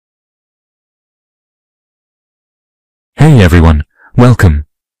Hey everyone, welcome.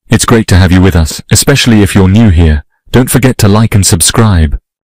 It's great to have you with us, especially if you're new here. Don't forget to like and subscribe.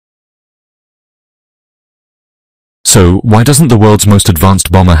 So, why doesn't the world's most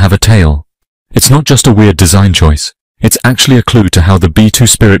advanced bomber have a tail? It's not just a weird design choice. It's actually a clue to how the B-2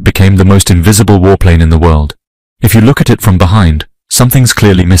 Spirit became the most invisible warplane in the world. If you look at it from behind, something's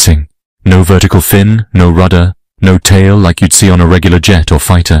clearly missing. No vertical fin, no rudder, no tail like you'd see on a regular jet or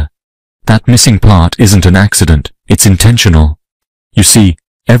fighter. That missing part isn't an accident, it's intentional. You see,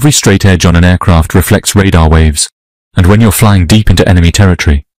 every straight edge on an aircraft reflects radar waves, and when you're flying deep into enemy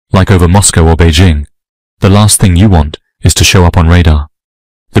territory, like over Moscow or Beijing, the last thing you want is to show up on radar.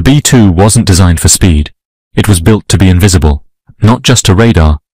 The B-2 wasn't designed for speed. It was built to be invisible, not just to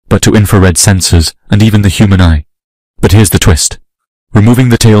radar, but to infrared sensors and even the human eye. But here's the twist. Removing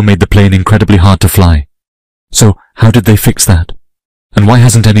the tail made the plane incredibly hard to fly. So, how did they fix that? And why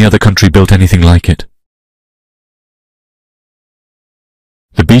hasn't any other country built anything like it?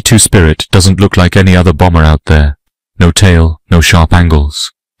 The B-2 Spirit doesn't look like any other bomber out there. No tail, no sharp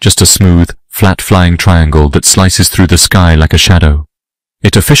angles. Just a smooth, flat flying triangle that slices through the sky like a shadow.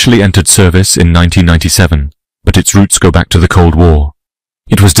 It officially entered service in 1997, but its roots go back to the Cold War.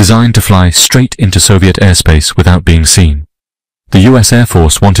 It was designed to fly straight into Soviet airspace without being seen. The US Air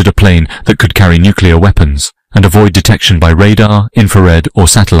Force wanted a plane that could carry nuclear weapons and avoid detection by radar, infrared, or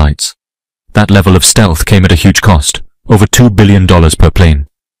satellites. That level of stealth came at a huge cost, over $2 billion per plane.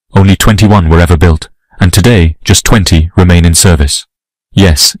 Only 21 were ever built, and today just 20 remain in service.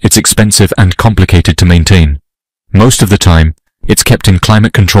 Yes, it's expensive and complicated to maintain. Most of the time, it's kept in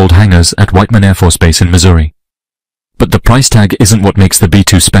climate-controlled hangars at Whiteman Air Force Base in Missouri. But the price tag isn't what makes the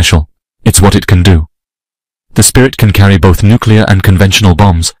B-2 special, it's what it can do. The Spirit can carry both nuclear and conventional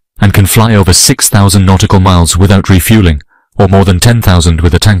bombs, and can fly over 6,000 nautical miles without refueling, or more than 10,000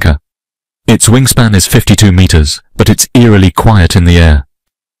 with a tanker. Its wingspan is 52 meters, but it's eerily quiet in the air.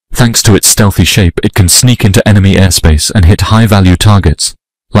 Thanks to its stealthy shape, it can sneak into enemy airspace and hit high-value targets,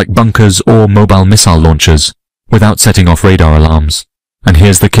 like bunkers or mobile missile launchers, without setting off radar alarms. And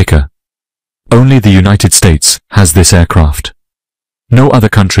here's the kicker. Only the United States has this aircraft. No other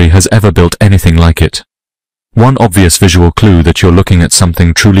country has ever built anything like it. One obvious visual clue that you're looking at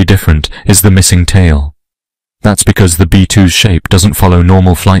something truly different is the missing tail. That's because the B-2's shape doesn't follow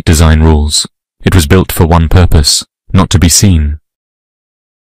normal flight design rules. It was built for one purpose, not to be seen.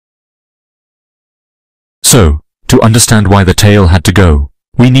 So, to understand why the tail had to go,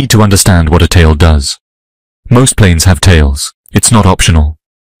 we need to understand what a tail does. Most planes have tails. It's not optional.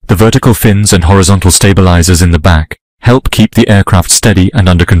 The vertical fins and horizontal stabilizers in the back help keep the aircraft steady and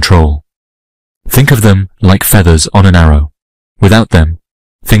under control. Think of them like feathers on an arrow. Without them,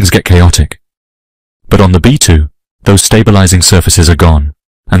 things get chaotic. But on the B-2, those stabilizing surfaces are gone,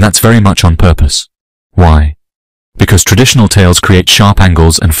 and that's very much on purpose. Why? Because traditional tails create sharp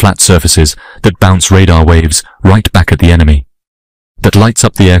angles and flat surfaces that bounce radar waves right back at the enemy. That lights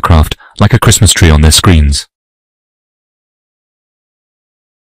up the aircraft like a Christmas tree on their screens.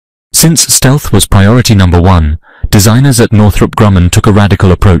 Since stealth was priority number one, designers at Northrop Grumman took a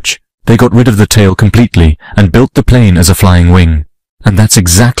radical approach. They got rid of the tail completely and built the plane as a flying wing. And that's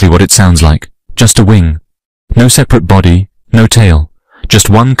exactly what it sounds like. Just a wing. No separate body, no tail. Just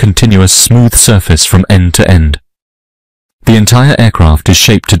one continuous smooth surface from end to end. The entire aircraft is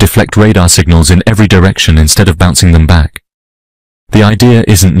shaped to deflect radar signals in every direction instead of bouncing them back. The idea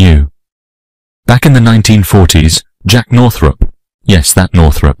isn't new. Back in the 1940s, Jack Northrop, yes, that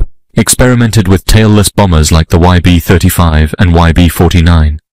Northrop, experimented with tailless bombers like the YB-35 and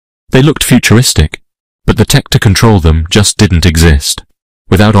YB-49. They looked futuristic, but the tech to control them just didn't exist.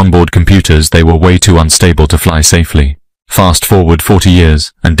 Without onboard computers, they were way too unstable to fly safely. Fast forward 40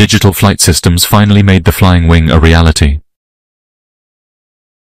 years, and digital flight systems finally made the flying wing a reality.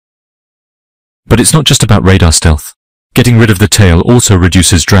 But it's not just about radar stealth. Getting rid of the tail also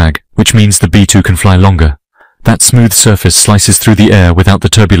reduces drag, which means the B-2 can fly longer. That smooth surface slices through the air without the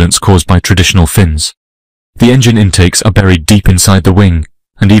turbulence caused by traditional fins. The engine intakes are buried deep inside the wing,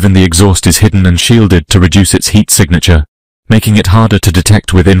 and even the exhaust is hidden and shielded to reduce its heat signature, making it harder to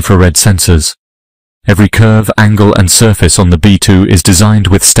detect with infrared sensors. Every curve, angle, and surface on the B-2 is designed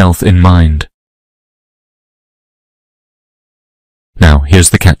with stealth in mind. Now, here's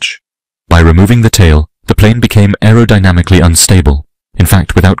the catch. By removing the tail, the plane became aerodynamically unstable. In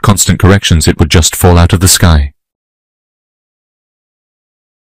fact, without constant corrections, it would just fall out of the sky.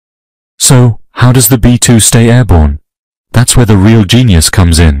 So, how does the B-2 stay airborne? That's where the real genius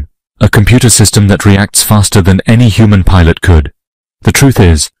comes in. A computer system that reacts faster than any human pilot could. The truth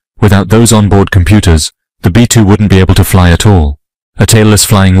is, without those onboard computers, the B-2 wouldn't be able to fly at all. A tailless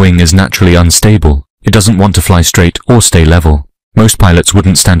flying wing is naturally unstable, It doesn't want to fly straight or stay level. Most pilots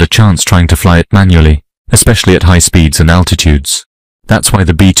wouldn't stand a chance trying to fly it manually, especially at high speeds and altitudes. That's why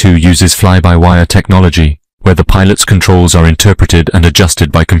the B-2 uses fly-by-wire technology, where the pilot's controls are interpreted and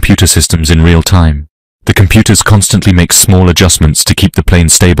adjusted by computer systems in real time. The computers constantly make small adjustments to keep the plane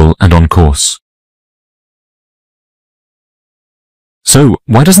stable and on course. So,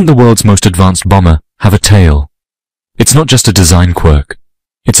 why doesn't the world's most advanced bomber have a tail? It's not just a design quirk.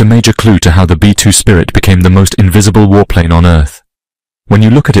 It's a major clue to how the B-2 Spirit became the most invisible warplane on Earth. When you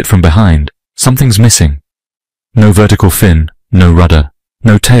look at it from behind, something's missing. No vertical fin, no rudder,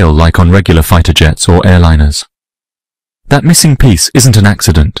 no tail like on regular fighter jets or airliners. That missing piece isn't an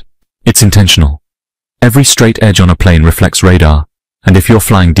accident. It's intentional. Every straight edge on a plane reflects radar, and if you're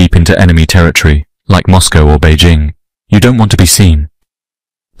flying deep into enemy territory, like Moscow or Beijing, you don't want to be seen.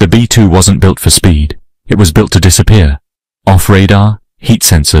 The B-2 wasn't built for speed. It was built to disappear. Off radar, heat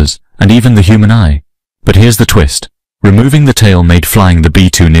sensors, and even the human eye. But here's the twist. Removing the tail made flying the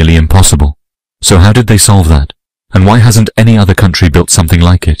B-2 nearly impossible. So how did they solve that? And why hasn't any other country built something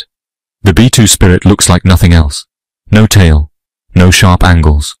like it? The B-2 Spirit looks like nothing else. No tail, no sharp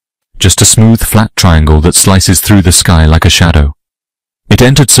angles, just a smooth flat triangle that slices through the sky like a shadow. It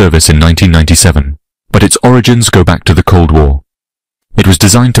entered service in 1997, but its origins go back to the Cold War. It was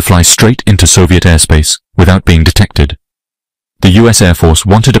designed to fly straight into Soviet airspace without being detected. The US Air Force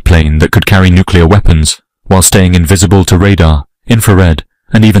wanted a plane that could carry nuclear weapons while staying invisible to radar, infrared,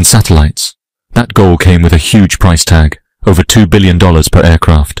 and even satellites. That goal came with a huge price tag, over $2 billion per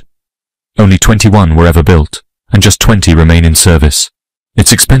aircraft. Only 21 were ever built, and just 20 remain in service.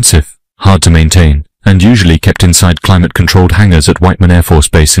 It's expensive, hard to maintain, and usually kept inside climate-controlled hangars at Whiteman Air Force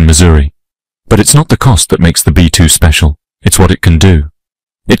Base in Missouri. But it's not the cost that makes the B-2 special, it's what it can do.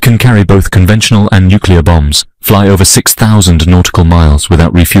 It can carry both conventional and nuclear bombs, fly over 6,000 nautical miles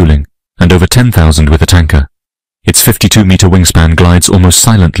without refueling, and over 10,000 with a tanker. Its 52-meter wingspan glides almost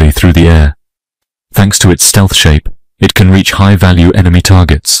silently through the air. Thanks to its stealth shape, it can reach high-value enemy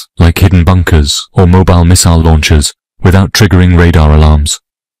targets, like hidden bunkers or mobile missile launchers, without triggering radar alarms.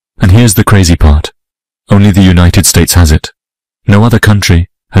 And here's the crazy part. Only the United States has it. No other country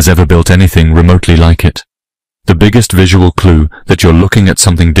has ever built anything remotely like it. The biggest visual clue that you're looking at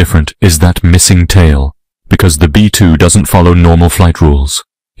something different is that missing tail, because the B-2 doesn't follow normal flight rules.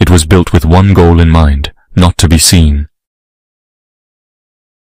 It was built with one goal in mind, not to be seen.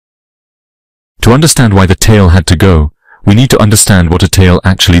 To understand why the tail had to go, we need to understand what a tail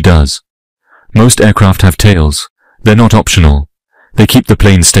actually does. Most aircraft have tails. They're not optional. They keep the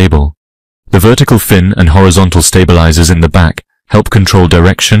plane stable. The vertical fin and horizontal stabilizers in the back help control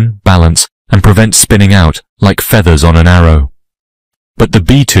direction, balance, and prevent spinning out like feathers on an arrow. But the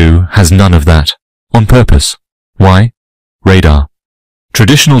B-2 has none of that. On purpose. Why? Radar.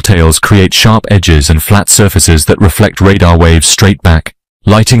 Traditional tails create sharp edges and flat surfaces that reflect radar waves straight back,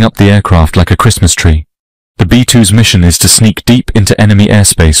 lighting up the aircraft like a Christmas tree. The B-2's mission is to sneak deep into enemy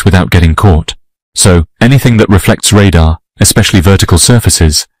airspace without getting caught. So, anything that reflects radar, especially vertical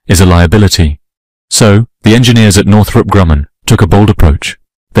surfaces, is a liability. So, the engineers at Northrop Grumman took a bold approach.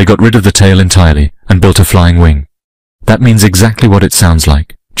 They got rid of the tail entirely and built a flying wing. That means exactly what it sounds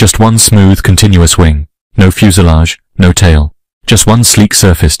like. Just one smooth, continuous wing. No fuselage, no tail. Just one sleek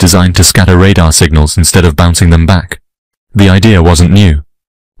surface designed to scatter radar signals instead of bouncing them back. The idea wasn't new.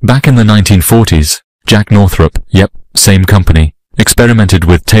 Back in the 1940s, Jack Northrop, yep, same company, experimented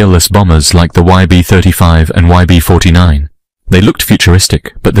with tailless bombers like the YB-35 and YB-49. They looked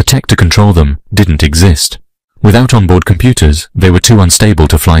futuristic, but the tech to control them didn't exist. Without onboard computers, they were too unstable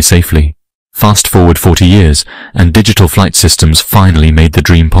to fly safely. Fast forward 40 years, and digital flight systems finally made the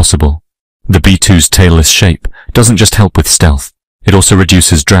dream possible. The B-2's tailless shape doesn't just help with stealth, it also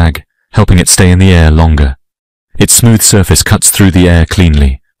reduces drag, helping it stay in the air longer. Its smooth surface cuts through the air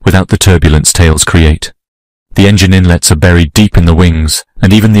cleanly, without the turbulence tails create. The engine inlets are buried deep in the wings,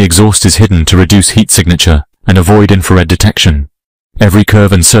 and even the exhaust is hidden to reduce heat signature and avoid infrared detection. Every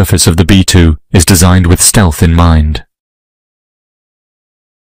curve and surface of the B-2 is designed with stealth in mind.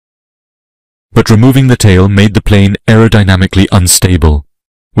 But removing the tail made the plane aerodynamically unstable.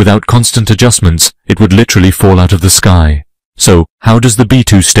 Without constant adjustments, it would literally fall out of the sky. So, how does the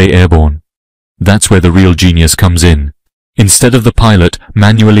B-2 stay airborne? That's where the real genius comes in. Instead of the pilot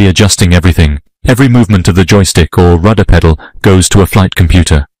manually adjusting everything, every movement of the joystick or rudder pedal goes to a flight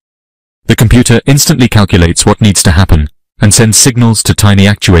computer. The computer instantly calculates what needs to happen and sends signals to tiny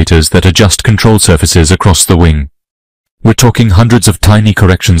actuators that adjust control surfaces across the wing. We're talking hundreds of tiny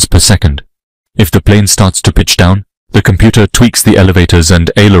corrections per second. If the plane starts to pitch down, the computer tweaks the elevators and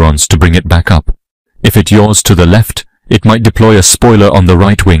ailerons to bring it back up. If it yaws to the left, It might deploy a spoiler on the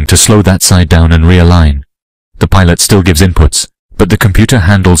right wing to slow that side down and realign. The pilot still gives inputs, but the computer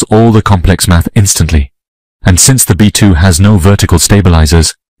handles all the complex math instantly. And since the B-2 has no vertical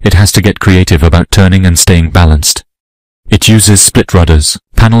stabilizers, it has to get creative about turning and staying balanced. It uses split rudders,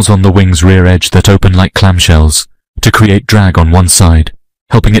 panels on the wing's rear edge that open like clamshells, to create drag on one side,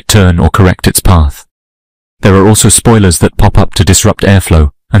 helping it turn or correct its path. There are also spoilers that pop up to disrupt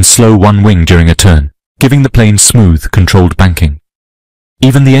airflow and slow one wing during a turn, giving the plane smooth, controlled banking.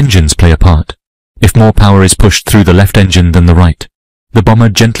 Even the engines play a part. If more power is pushed through the left engine than the right, the bomber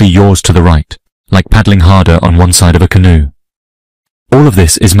gently yaws to the right, like paddling harder on one side of a canoe. All of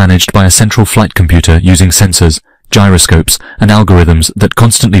this is managed by a central flight computer using sensors, gyroscopes, and algorithms that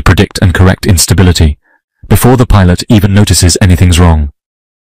constantly predict and correct instability, before the pilot even notices anything's wrong.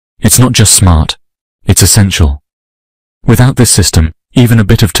 It's not just smart, it's essential. Without this system, even a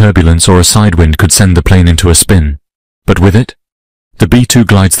bit of turbulence or a side wind could send the plane into a spin. But with it, the B-2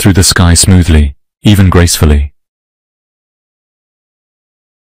 glides through the sky smoothly, even gracefully.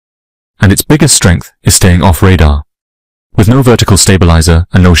 And its biggest strength is staying off radar. With no vertical stabilizer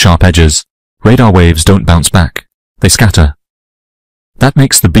and no sharp edges, radar waves don't bounce back, they scatter. That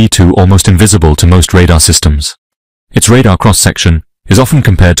makes the B-2 almost invisible to most radar systems. Its radar cross-section is often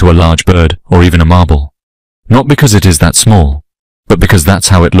compared to a large bird or even a marble. Not because it is that small, but because that's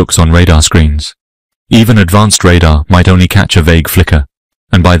how it looks on radar screens. Even advanced radar might only catch a vague flicker,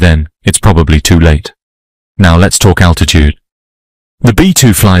 and by then, it's probably too late. Now let's talk altitude. The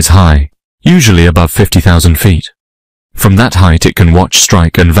B-2 flies high, usually above 50,000 feet. From that height it can watch,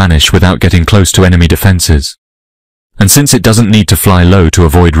 strike, and vanish without getting close to enemy defenses. And since it doesn't need to fly low to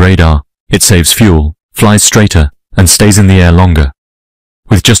avoid radar, it saves fuel, flies straighter, and stays in the air longer.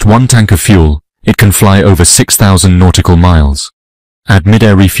 With just one tank of fuel, it can fly over 6,000 nautical miles. Add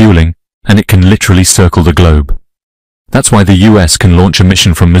mid-air refueling, and it can literally circle the globe. That's why the US can launch a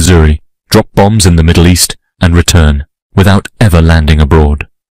mission from Missouri, drop bombs in the Middle East, and return, without ever landing abroad.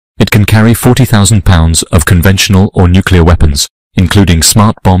 It can carry 40,000 pounds of conventional or nuclear weapons, including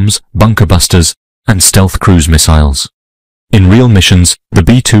smart bombs, bunker busters, and stealth cruise missiles. In real missions, the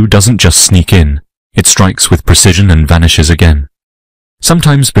B-2 doesn't just sneak in, it strikes with precision and vanishes again.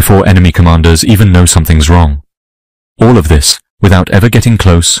 Sometimes before enemy commanders even know something's wrong. All of this, without ever getting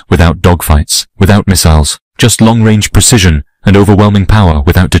close, without dogfights, without missiles, just long-range precision and overwhelming power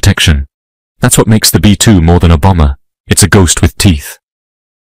without detection. That's what makes the B-2 more than a bomber. It's a ghost with teeth.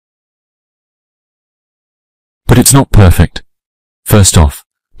 But it's not perfect. First off,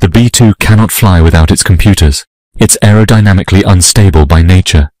 the B-2 cannot fly without its computers. It's aerodynamically unstable by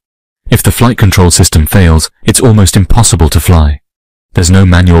nature. If the flight control system fails, it's almost impossible to fly. There's no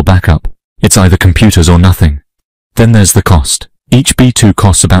manual backup. It's either computers or nothing. Then there's the cost. Each B-2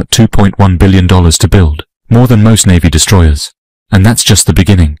 costs about $2.1 billion to build, more than most Navy destroyers. And that's just the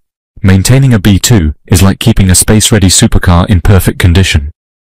beginning. Maintaining a B-2 is like keeping a space-ready supercar in perfect condition.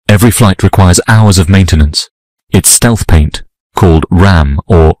 Every flight requires hours of maintenance. Its stealth paint, called RAM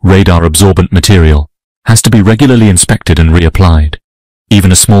or radar absorbent material, has to be regularly inspected and reapplied.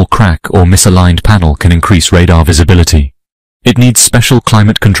 Even a small crack or misaligned panel can increase radar visibility. It needs special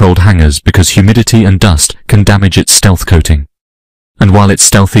climate-controlled hangars because humidity and dust can damage its stealth coating. And while it's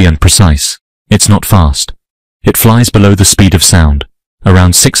stealthy and precise, it's not fast. It flies below the speed of sound,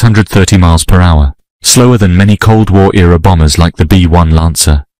 around 630 miles per hour, slower than many Cold War-era bombers like the B-1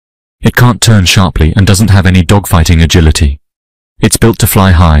 Lancer. It can't turn sharply and doesn't have any dogfighting agility. It's built to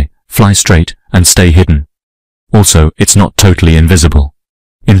fly high, fly straight, and stay hidden. Also, it's not totally invisible.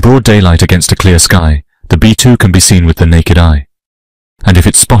 In broad daylight against a clear sky, the B-2 can be seen with the naked eye. And if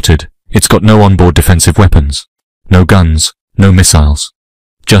it's spotted, it's got no onboard defensive weapons, no guns, no missiles,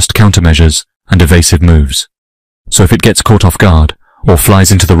 just countermeasures and evasive moves. So if it gets caught off guard, or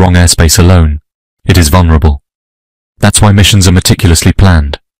flies into the wrong airspace alone, it is vulnerable. That's why missions are meticulously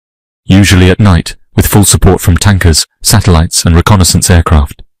planned. Usually at night, with full support from tankers, satellites, and reconnaissance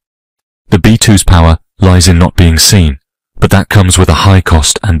aircraft. The B-2's power lies in not being seen, but that comes with a high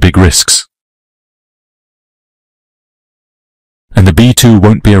cost and big risks. And the B-2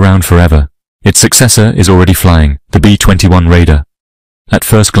 won't be around forever. Its successor is already flying, the B-21 Raider. At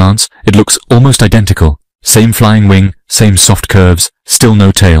first glance, it looks almost identical. Same flying wing, same soft curves, still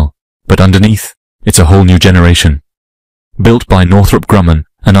no tail. But underneath, it's a whole new generation. Built by Northrop Grumman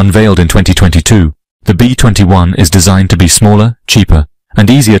and unveiled in 2022, the B-21 is designed to be smaller, cheaper, and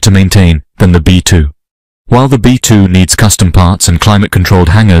easier to maintain than the B-2. While the B-2 needs custom parts and climate-controlled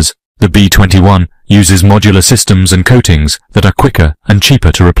hangars, the B-21 uses modular systems and coatings that are quicker and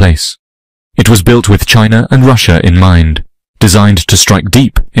cheaper to replace. It was built with China and Russia in mind, designed to strike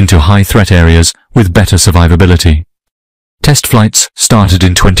deep into high-threat areas with better survivability. Test flights started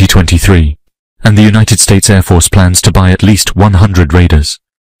in 2023, and the United States Air Force plans to buy at least 100 Raiders,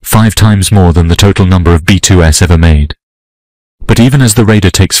 5 times more than the total number of B-2s ever made. But even as the Raider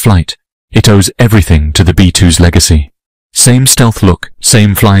takes flight, it owes everything to the B-2's legacy. Same stealth look,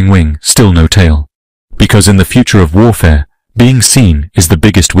 same flying wing, still no tail. Because in the future of warfare, being seen is the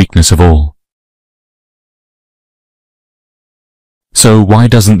biggest weakness of all. So why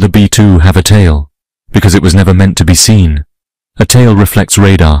doesn't the B-2 have a tail? Because it was never meant to be seen. A tail reflects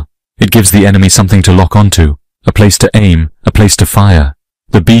radar. It gives the enemy something to lock onto, a place to aim, a place to fire.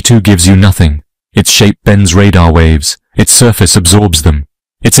 The B-2 gives you nothing. Its shape bends radar waves. Its surface absorbs them.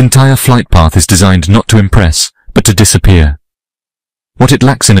 Its entire flight path is designed not to impress, but to disappear. What it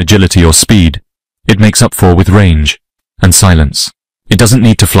lacks in agility or speed, it makes up for with range and silence. It doesn't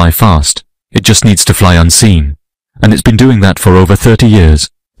need to fly fast. It just needs to fly unseen. And it's been doing that for over 30 years.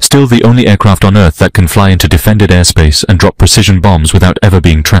 Still the only aircraft on Earth that can fly into defended airspace and drop precision bombs without ever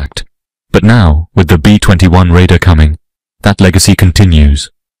being tracked. But now, with the B-21 Raider coming, that legacy continues,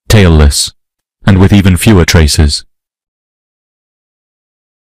 tailless, and with even fewer traces.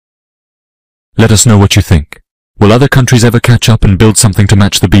 Let us know what you think. Will other countries ever catch up and build something to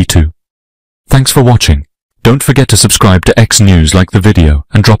match the B-2? Thanks for watching. Don't forget to subscribe to X News, like the video,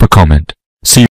 and drop a comment. See you.